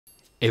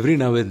Every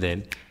now and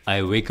then,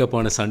 I wake up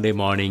on a Sunday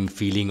morning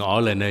feeling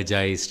all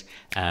energized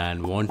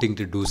and wanting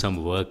to do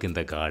some work in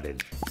the garden.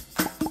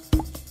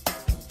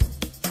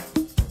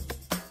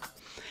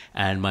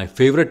 And my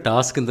favorite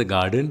task in the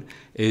garden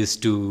is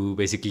to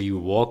basically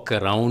walk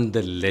around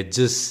the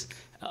ledges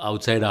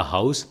outside our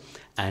house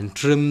and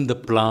trim the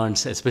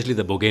plants, especially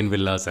the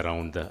bougainvilleas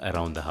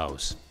around the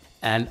house.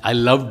 And I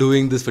love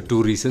doing this for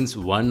two reasons.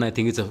 One, I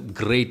think it's a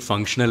great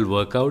functional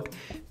workout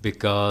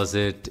because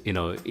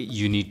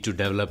you need to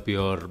develop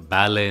your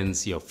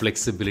balance, your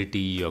flexibility,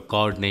 your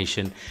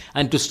coordination,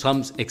 and to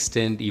some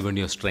extent, even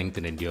your strength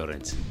and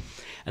endurance.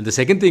 And the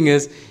second thing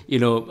is,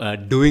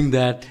 doing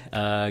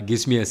that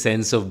gives me a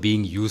sense of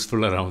being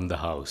useful around the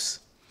house.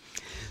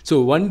 So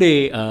one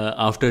day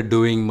after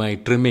doing my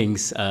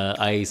trimmings,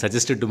 I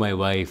suggested to my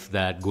wife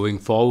that going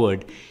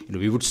forward,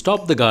 we would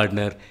stop the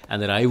gardener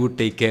and that I would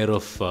take care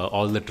of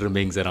all the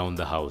trimmings around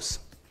the house.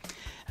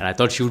 And I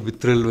thought she would be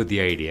thrilled with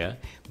the idea,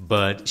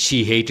 but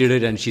she hated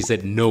it and she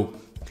said no.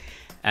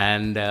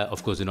 And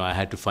of course, I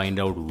had to find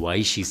out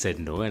why she said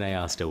no, and I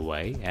asked her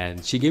why,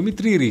 and she gave me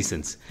three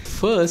reasons.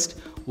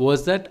 First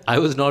was that I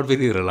was not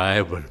very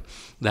reliable,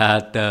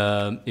 that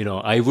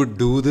I would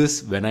do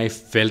this when I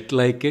felt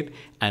like it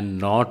and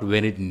not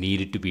when it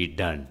needed to be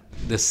done.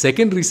 The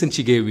second reason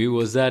she gave me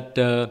was that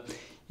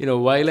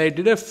while I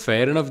did a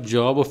fair enough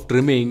job of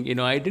trimming,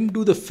 I didn't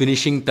do the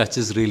finishing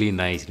touches really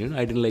nice.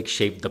 I didn't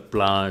shape the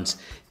plants,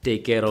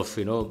 take care of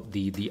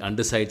the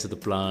undersides of the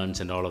plants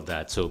and all of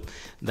that. So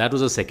that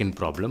was a second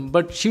problem,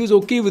 but she was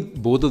okay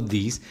with both of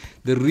these.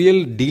 The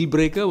real deal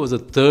breaker was a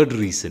third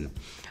reason,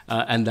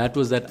 and that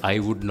was that I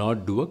would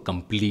not do a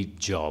complete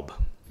job.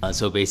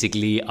 So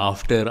basically,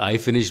 after I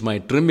finished my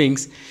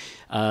trimmings,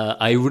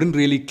 I wouldn't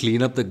really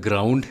clean up the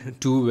ground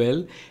too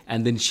well,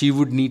 and then she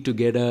would need to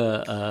get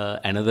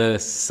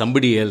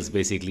somebody else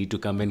basically to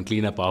come and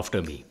clean up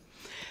after me.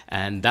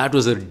 And that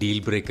was a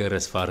deal breaker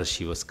as far as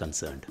she was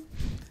concerned.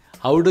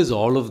 How does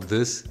all of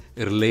this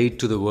relate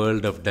to the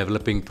world of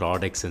developing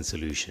products and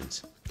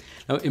solutions?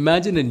 Now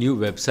imagine a new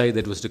website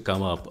that was to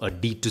come up, a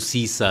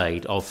D2C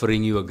site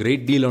offering you a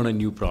great deal on a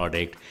new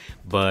product,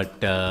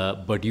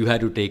 but you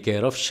had to take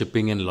care of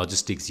shipping and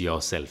logistics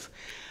yourself.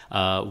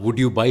 Would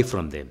you buy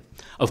from them?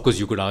 Of course,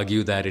 you could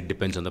argue that it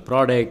depends on the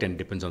product and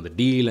depends on the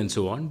deal and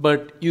so on,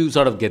 but you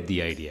sort of get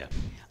the idea.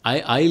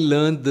 I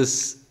learned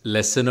this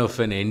lesson of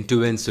an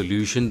end-to-end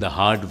solution the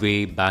hard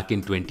way back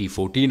in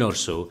 2014 or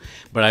so,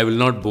 but I will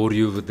not bore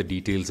you with the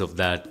details of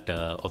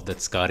that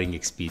scarring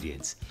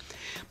experience.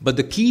 But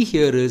the key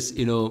here is,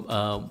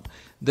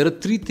 there are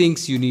three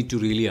things you need to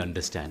really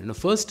understand.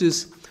 First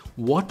is,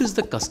 what is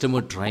the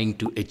customer trying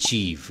to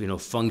achieve,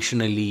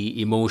 functionally,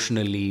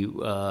 emotionally,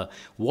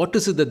 what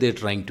is it that they're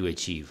trying to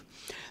achieve?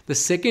 The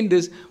second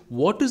is,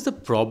 what is the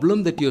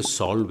problem that you're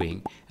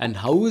solving and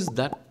how is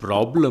that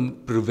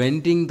problem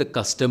preventing the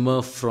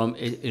customer from,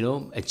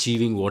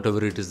 achieving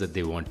whatever it is that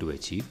they want to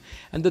achieve?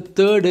 And the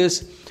third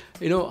is,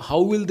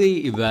 how will they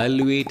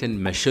evaluate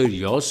and measure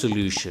your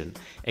solution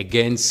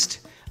against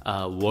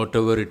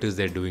whatever it is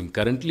they're doing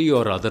currently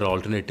or other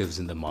alternatives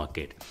in the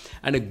market.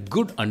 And a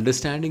good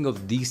understanding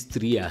of these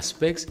three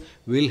aspects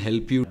will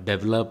help you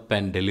develop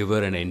and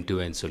deliver an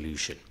end-to-end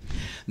solution.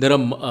 There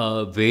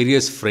are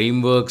various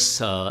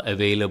frameworks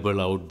available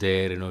out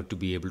there to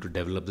be able to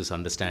develop this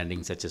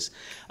understanding, such as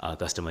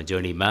customer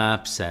journey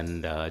maps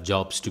and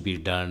jobs to be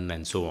done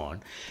and so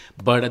on.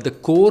 But at the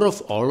core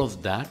of all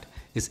of that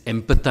is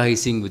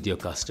empathizing with your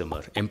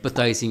customer,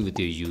 empathizing with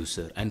your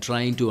user, and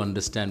trying to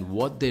understand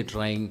what they're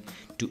trying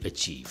to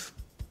achieve.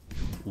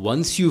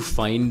 Once you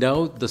find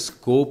out the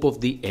scope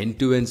of the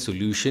end-to-end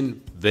solution,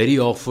 very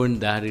often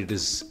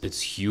it's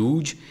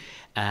huge,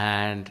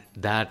 and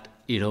that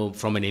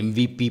from an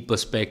MVP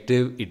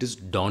perspective, it is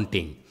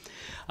daunting.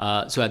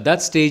 So at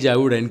that stage, I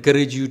would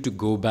encourage you to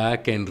go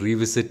back and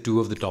revisit two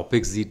of the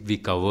topics that we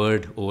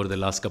covered over the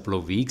last couple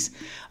of weeks.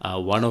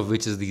 One of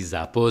which is the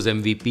Zappos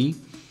MVP.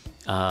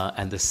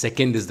 And the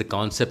second is the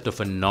concept of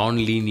a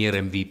non-linear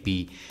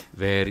MVP,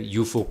 where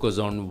you focus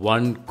on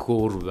one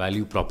core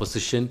value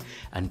proposition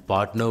and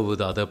partner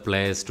with other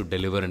players to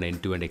deliver an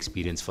end-to-end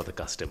experience for the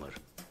customer.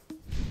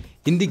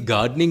 In the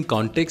gardening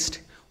context,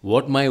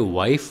 what my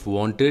wife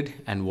wanted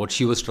and what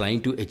she was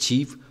trying to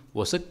achieve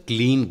was a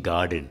clean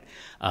garden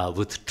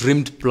with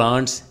trimmed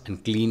plants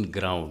and clean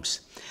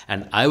grounds.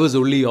 And I was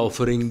only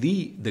offering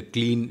the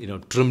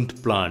clean,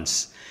 trimmed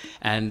plants.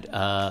 And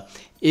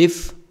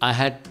if I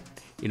had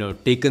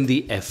taken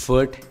the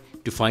effort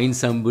to find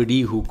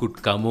somebody who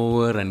could come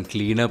over and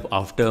clean up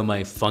after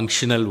my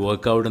functional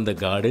workout in the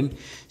garden,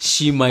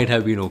 she might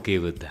have been okay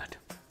with that.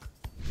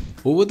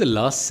 Over the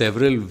last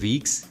several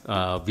weeks,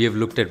 we have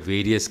looked at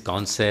various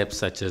concepts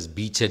such as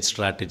beachhead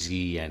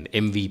strategy and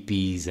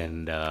MVPs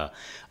and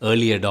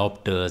early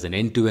adopters and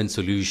end-to-end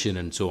solution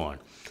and so on.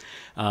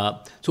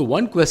 So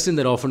one question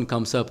that often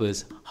comes up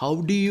is, how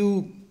do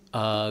you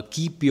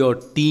keep your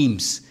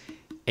teams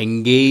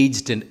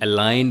engaged and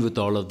aligned with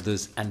all of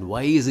this, and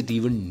why is it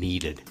even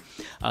needed?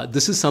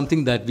 This is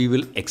something that we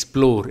will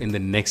explore in the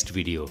next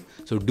video,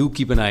 so do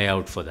keep an eye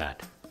out for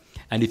that.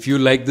 And if you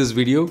like this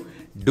video,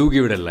 do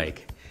give it a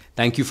like.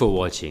 Thank you for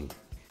watching.